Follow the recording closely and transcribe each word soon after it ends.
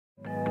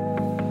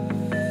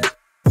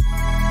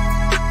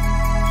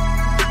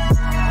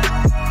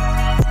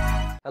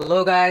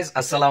Hello guys,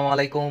 Assalamu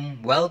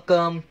alaikum.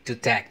 Welcome to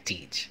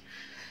TACTeach.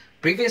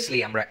 Previously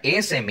আমরা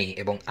ASME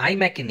এবং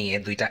iMac নিয়ে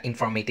দুইটা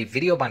ইনফরমেটিভ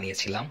ভিডিও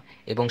বানিয়েছিলাম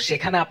এবং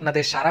সেখানে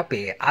আপনাদের সাড়া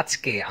পেয়ে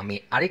আজকে আমি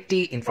আরেকটি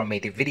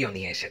ইনফরমেটিভ ভিডিও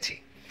নিয়ে এসেছি।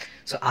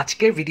 সো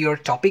আজকের ভিডিওর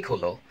টপিক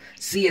হলো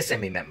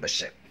CSME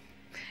membership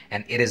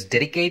and it is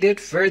dedicated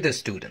for the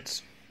students.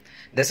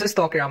 This is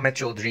Taqir Ahmed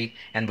Chaudhry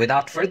and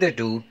without further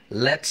ado,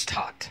 let's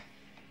start.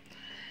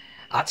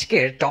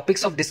 আজকের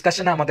টপিকস অফ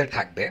ডিসকাশনে আমাদের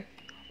থাকবে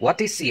what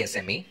is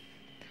CSME,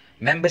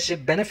 membership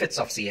benefits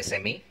of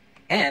CSME,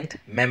 and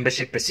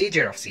membership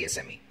procedure of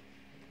CSME.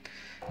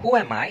 Who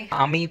am I?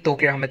 আমি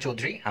তকির আহমেদ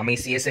চৌধুরী। আমি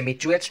CSME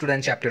CUET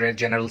student চ্যাপ্টারের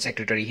general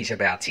secretary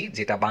হিসেবে আছি,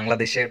 যেটা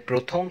বাংলাদেশের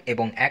প্রথম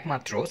এবং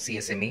একমাত্র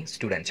CSME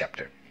student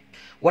chapter.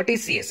 What is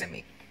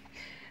CSME?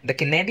 The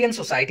Canadian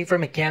Society for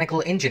Mechanical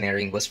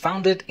Engineering was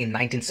founded in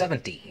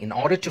 1970 in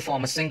order to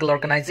form a single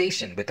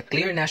organization with a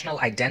clear national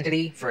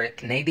identity for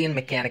Canadian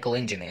mechanical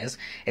engineers.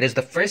 It is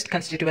the first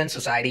constituent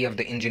society of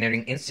the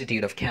Engineering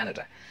Institute of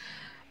Canada.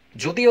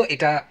 যদিও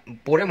এটা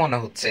পড়ে মনে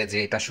হচ্ছে যে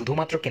এটা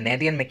শুধুমাত্র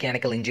Canadian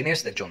mechanical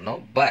ইঞ্জিনিয়ার্সদের জন্য,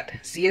 but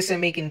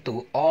CSME কিন্তু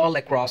অল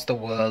অ্যাক্রস দ্য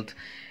ওয়ার্ল্ড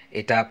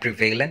এটা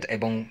প্রিভেলেন্ট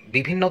এবং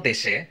বিভিন্ন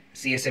দেশে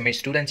CSME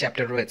স্টুডেন্ট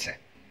চ্যাপ্টার রয়েছে।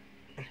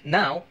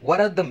 Now what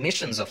are the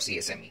missions of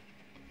CSME?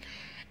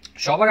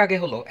 সবার আগে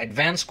হলো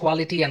advance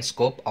quality and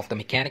scope of the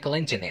mechanical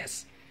engineers.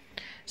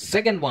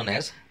 Second one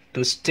is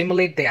two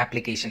stimulate the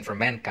application for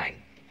mankind.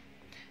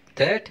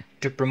 Third,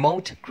 to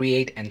promote,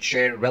 create and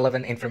share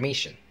relevant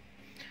information.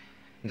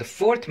 The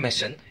fourth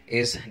mission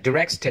is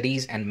direct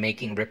studies and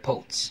making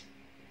reports.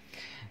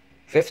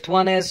 Fifth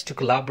one is to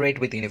collaborate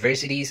with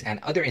universities and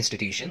other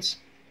institutions.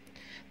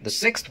 The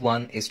sixth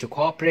one is to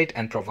cooperate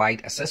and provide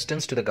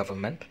assistance to the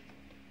government.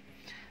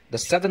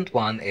 The seventh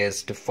one is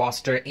to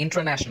foster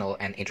international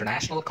and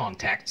international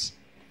contacts.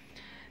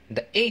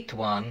 The eighth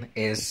one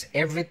is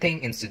everything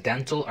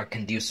incidental or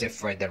conducive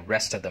for the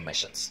rest of the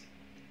missions.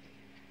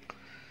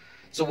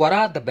 So what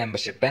are the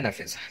membership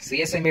benefits?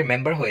 CSME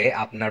member hoye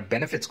apnar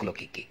benefits gulo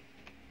ki ki?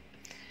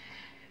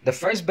 The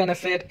first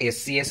benefit is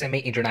CSME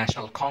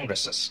International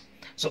Congresses.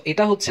 So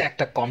এটা হচ্ছে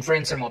একটা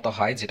কনফারেন্সের মতো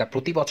হয় যেটা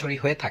প্রতি বছরই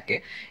হয়ে থাকে।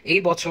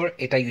 এই বছর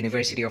এটা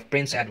ইউনিভার্সিটি অফ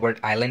প্রিন্স এডওয়ার্ড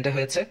আইল্যান্ডে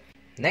হয়েছে।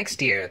 নেক্সট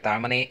ইয়ার, তার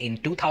মানে ইন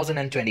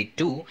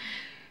 2022,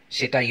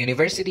 সেটা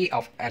ইউনিভার্সিটি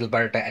অফ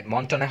অ্যালবার্টা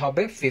এডমন্টনে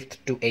হবে 5th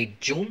to 8th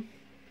June.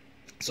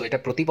 So এটা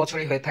প্রতি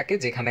বছরই হয়ে থাকে,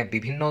 যেখানে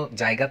বিভিন্ন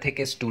জায়গা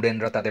থেকে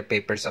স্টুডেন্টরা তাদের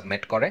পেপার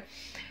সাবমিট করে,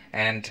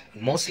 অ্যান্ড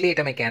মোস্টলি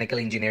এটা মেকানিক্যাল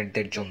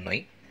ইঞ্জিনিয়ারদের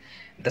জন্যই।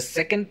 The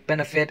second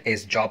benefit is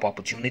job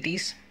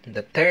opportunities.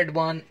 The third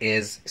one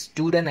is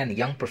Student and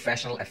Young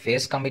Professional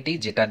Affairs Committee,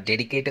 যেটা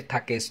ডেডিকেটেড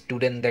থাকে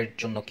স্টুডেন্টদের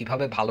জন্য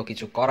কিভাবে ভালো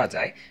কিছু করা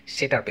যায়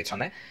সেটার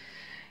পেছনে।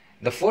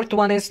 The fourth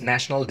one is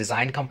National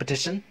Design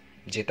Competition,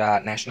 যেটা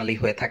ন্যাশনালি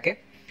হয়ে থাকে।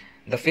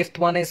 The fifth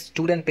one is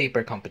Student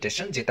Paper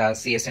Competition, যেটা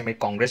CSME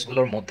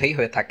কংগ্রেসগুলোর মধ্যেই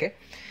হয়ে থাকে।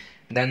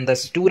 Then the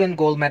Student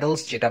Gold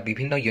Medals, যেটা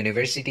বিভিন্ন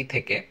ইউনিভার্সিটি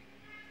থেকে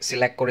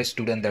সিলেক্ট করে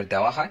স্টুডেন্টদের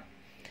দেওয়া হয়।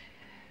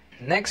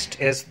 Next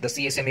is the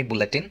CSME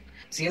Bulletin.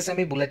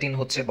 CSME Bulletin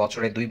হচ্ছে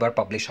বছরে 2বার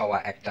পাবলিশ হওয়া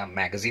একটা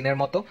ম্যাগাজিনের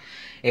মতো,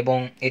 এবং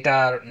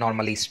এটার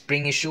নর্মালি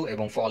স্প্রিং ইস্যু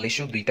এবং ফল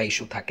ইস্যু, দুইটা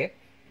ইস্যু থাকে।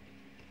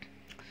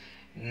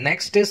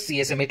 Next is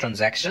CSME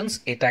Transactions.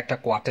 এটা একটা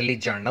কোয়ার্টারলি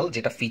জার্নাল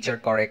যেটা ফিচার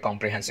করে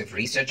comprehensive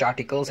research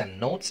articles and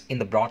notes in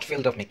the broad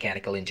field of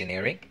mechanical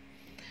engineering.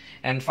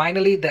 And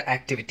finally the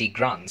activity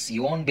grants.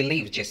 You won't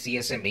believe যে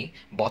CSME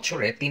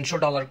বছরে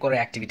 $300 করে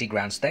অ্যাক্টিভিটি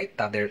গ্রান্টস দেয়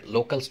তাদের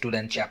লোকাল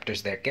স্টুডেন্ট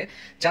চ্যাপ্টার্সদেরকে,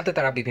 যাতে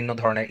তারা বিভিন্ন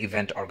ধরনের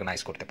ইভেন্ট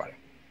অর্গানাইজ করতে পারে।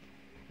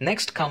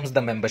 Next comes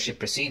the membership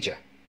procedure.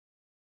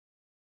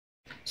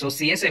 So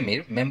CSME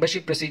এর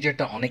membership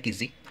procedure-টা অনেক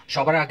ইজি।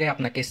 সবার আগে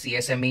আপনাকে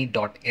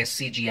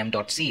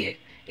csme.scgm.ca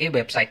এই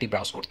ওয়েবসাইটটি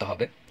ব্রাউজ করতে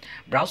হবে।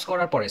 ব্রাউজ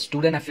করার পরে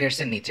স্টুডেন্ট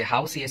অ্যাফেয়ার্সের নিচে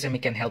how CSME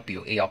can help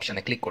you এই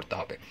অপশনে ক্লিক করতে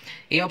হবে।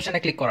 এই অপশনে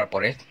ক্লিক করার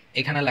পরে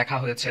এখানে লেখা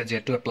হয়েছে যে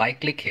টু অ্যাপ্লাই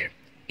ক্লিক হিয়ার,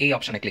 এই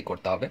অপশনে ক্লিক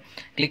করতে হবে।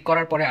 ক্লিক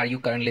করার পরে are you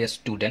currently a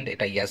student,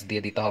 এটা ইয়েস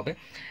দিয়ে দিতে হবে।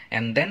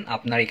 অ্যান্ড দেন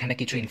আপনার এখানে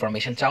কিছু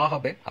ইনফরমেশন চাওয়া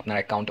হবে আপনার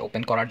অ্যাকাউন্ট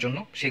ওপেন করার জন্য,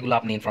 সেগুলো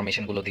আপনি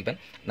ইনফরমেশনগুলো দিবেন।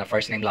 আপনার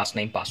first name, last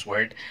name,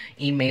 password,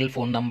 email,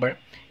 phone number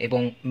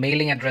এবং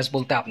মেইলিং অ্যাড্রেস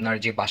বলতে আপনার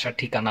যে বাসার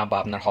ঠিকানা বা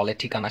আপনার হলের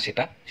ঠিকানা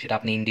সেটা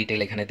আপনি ইন ডিটেল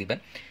এখানে দিবেন।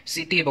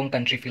 সিটি এবং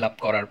কান্ট্রি ফিল আপ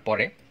করার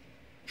পরে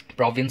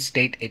প্রভিন্স,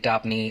 স্টেট এটা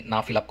আপনি না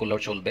ফিল আপ করলেও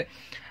চলবে।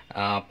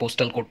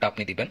 পোস্টাল কোডটা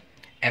আপনি দিবেন।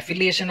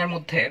 অ্যাফিলিয়েশনের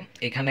মধ্যে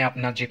এখানে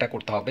আপনার যেটা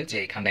করতে হবে যে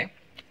এখানে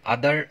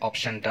আদার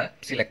অপশনটা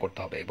সিলেক্ট করতে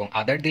হবে, এবং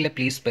আদার দিলে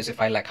প্লিজ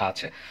স্পেসিফাই লেখা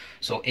আছে।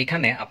 সো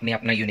এখানে আপনি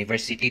আপনার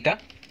ইউনিভার্সিটিটা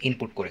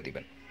ইনপুট করে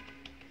দিবেন।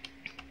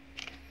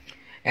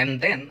 অ্যান্ড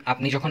দেন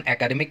আপনি যখন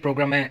একাডেমিক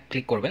প্রোগ্রামে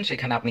ক্লিক করবেন,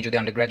 সেখানে আপনি যদি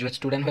আন্ডারগ্র্যাজুয়েট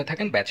স্টুডেন্ট হয়ে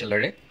থাকেন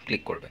ব্যাচেলারে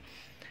ক্লিক করবে।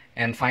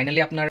 অ্যান্ড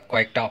ফাইনালি আপনার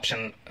কয়েকটা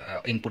অপশন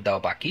ইনপুট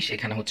দেওয়া বাকি,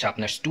 সেখানে হচ্ছে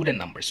আপনার স্টুডেন্ট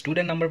নাম্বার।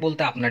 স্টুডেন্ট নাম্বার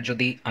বলতে আপনার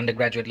যদি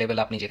আন্ডারগ্র্যাজুয়েট লেভেল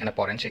আপনি যেখানে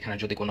পড়েন সেখানে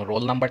যদি কোনো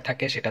রোল নাম্বার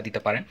থাকে সেটা দিতে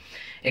পারেন।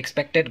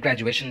 এক্সপেক্টেড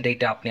গ্র্যাজুয়েশন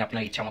ডেটে আপনি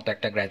আপনার ইচ্ছা মতো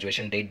একটা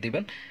গ্র্যাজুয়েশন ডেট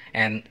দিবেন।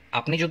 অ্যান্ড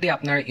আপনি যদি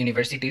আপনার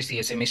ইউনিভার্সিটির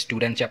CSME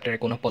স্টুডেন্ট চ্যাপ্টারে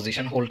কোনো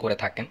পজিশন হোল্ড করে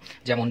থাকেন,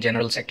 যেমন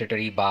জেনারেল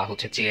সেক্রেটারি বা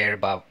হচ্ছে চেয়ার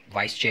বা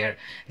ভাইস চেয়ার,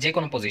 যে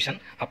কোনো পজিশন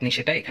আপনি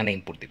সেটা এখানে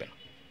ইনপুট দিবেন।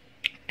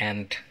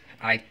 And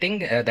I think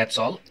that's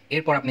all.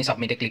 এরপর আপনি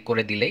সাবমিটে ক্লিক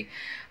করে দিলেই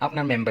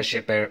আপনার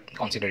মেম্বারশিপের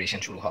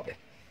কনসিডারেশন শুরু হবে।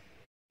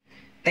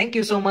 Thank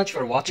you so much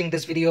for watching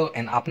this video.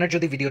 And আপনার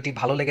যদি ভিডিওটি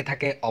ভালো লেগে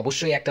থাকে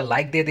অবশ্যই একটা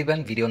লাইক দিয়ে দিবেন,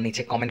 ভিডিওর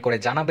নিচে কমেন্ট করে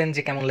জানাবেন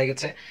যে কেমন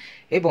লেগেছে,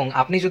 এবং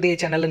আপনি যদি এই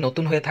চ্যানেলে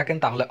নতুন হয়ে থাকেন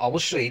তাহলে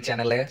অবশ্যই এই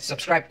চ্যানেলে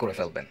সাবস্ক্রাইব করে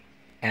ফেলবেন।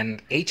 অ্যান্ড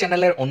এই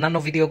চ্যানেলের অন্যান্য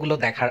ভিডিওগুলো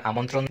দেখার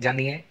আমন্ত্রণ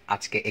জানিয়ে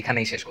আজকে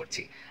এখানেই শেষ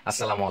করছি।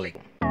 আসসালামু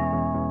আলাইকুম।